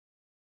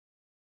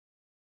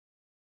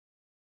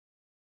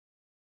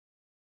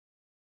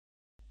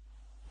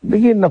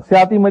دیکھیے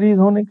نفسیاتی مریض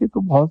ہونے کی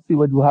تو بہت سی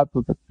وجوہات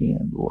ہو سکتی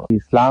ہیں، وہ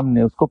اسلام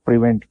نے اس کو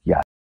پریونٹ کیا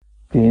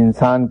کہ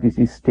انسان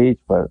کسی سٹیج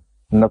پر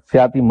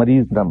نفسیاتی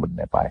مریض نہ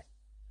بننے پائے۔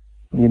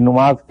 یہ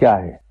نماز کیا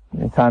ہے؟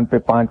 انسان پہ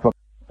 5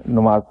 وقت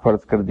نماز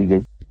فرض کر دی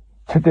گئی،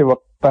 6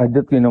 وقت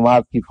تہجد کی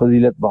نماز کی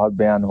فضیلت بہت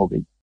بیان ہو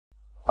گئی،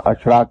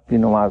 اشراق کی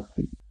نماز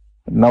کی،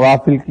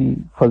 نوافل کی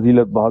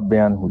فضیلت بہت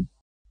بیان ہوئی۔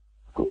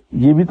 تو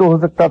یہ بھی تو ہو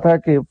سکتا تھا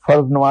کہ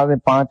فرض نمازیں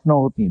 5 نہ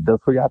ہوتی،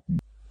 10 ہو جاتی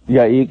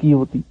یا ایک ہی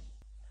ہوتی۔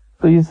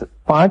 تو اس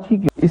 5 ہی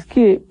کی، اس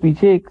کے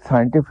پیچھے ایک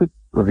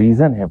سائنٹیفک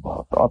ریزن ہے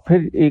بہت، اور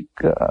پھر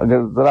ایک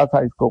اگر ذرا سا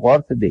اس کو غور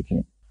سے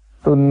دیکھیں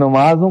تو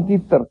نمازوں کی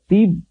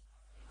ترتیب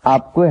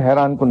آپ کو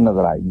حیران کن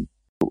نظر آئے گی۔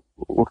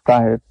 اٹھتا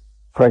ہے،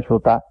 فریش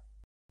ہوتا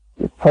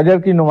ہے، فجر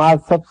کی نماز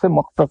سب سے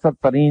مختصر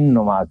ترین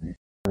نماز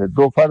ہے،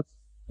 2 فرض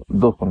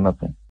 2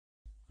 سنتیں۔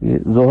 یہ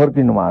ظہر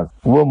کی نماز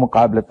وہ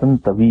مقابلتاً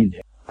طویل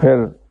ہے،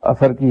 پھر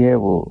عصر کی ہے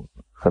وہ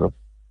صرف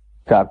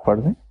 4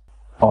 فرض ہیں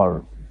اور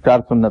 4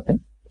 سنتیں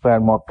غیر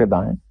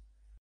موقعہ ہیں۔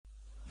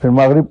 پھر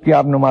مغرب کی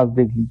آپ نماز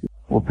دیکھ لیجیے،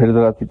 وہ پھر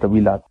ذرا سی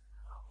طویل آتی،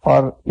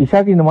 اور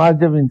عشاء کی نماز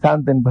جب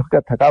انسان دن بھر کا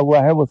تھکا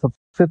ہوا ہے وہ سب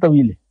سے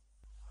طویل ہے،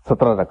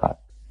 17 رکعت۔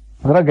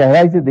 ذرا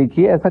گہرائی سے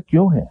دیکھیے ایسا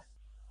کیوں ہے۔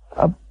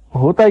 اب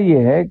ہوتا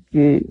یہ ہے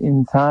کہ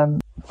انسان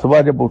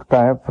صبح جب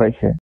اٹھتا ہے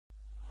فریش ہے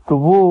تو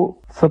وہ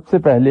سب سے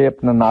پہلے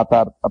اپنا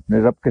ناطہ اپنے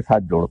رب کے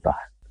ساتھ جوڑتا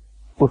ہے۔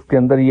 اس کے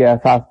اندر یہ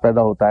احساس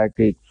پیدا ہوتا ہے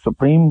کہ ایک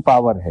سپریم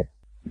پاور ہے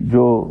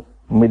جو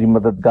میری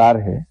مددگار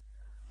ہے،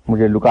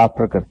 مجھے لک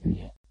آفٹر کرتی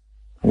ہے۔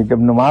 جب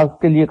نماز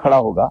کے لیے کھڑا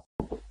ہوگا،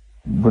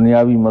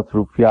 دنیاوی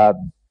مصروفیات،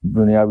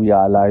 دنیاوی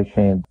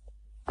آلائشیں،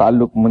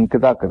 تعلق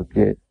منقطع کر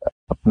کے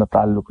اپنا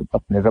تعلق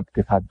اپنے رب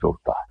کے ساتھ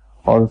جوڑتا ہے،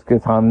 اور اس کے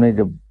سامنے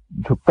جب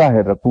جھکتا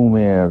ہے رکوع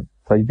میں اور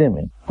سجدے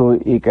میں تو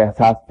ایک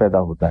احساس پیدا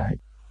ہوتا ہے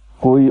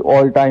کوئی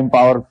آل ٹائم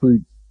پاورفل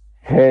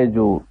ہے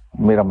جو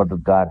میرا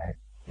مددگار ہے،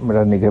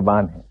 میرا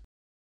نگہبان ہے۔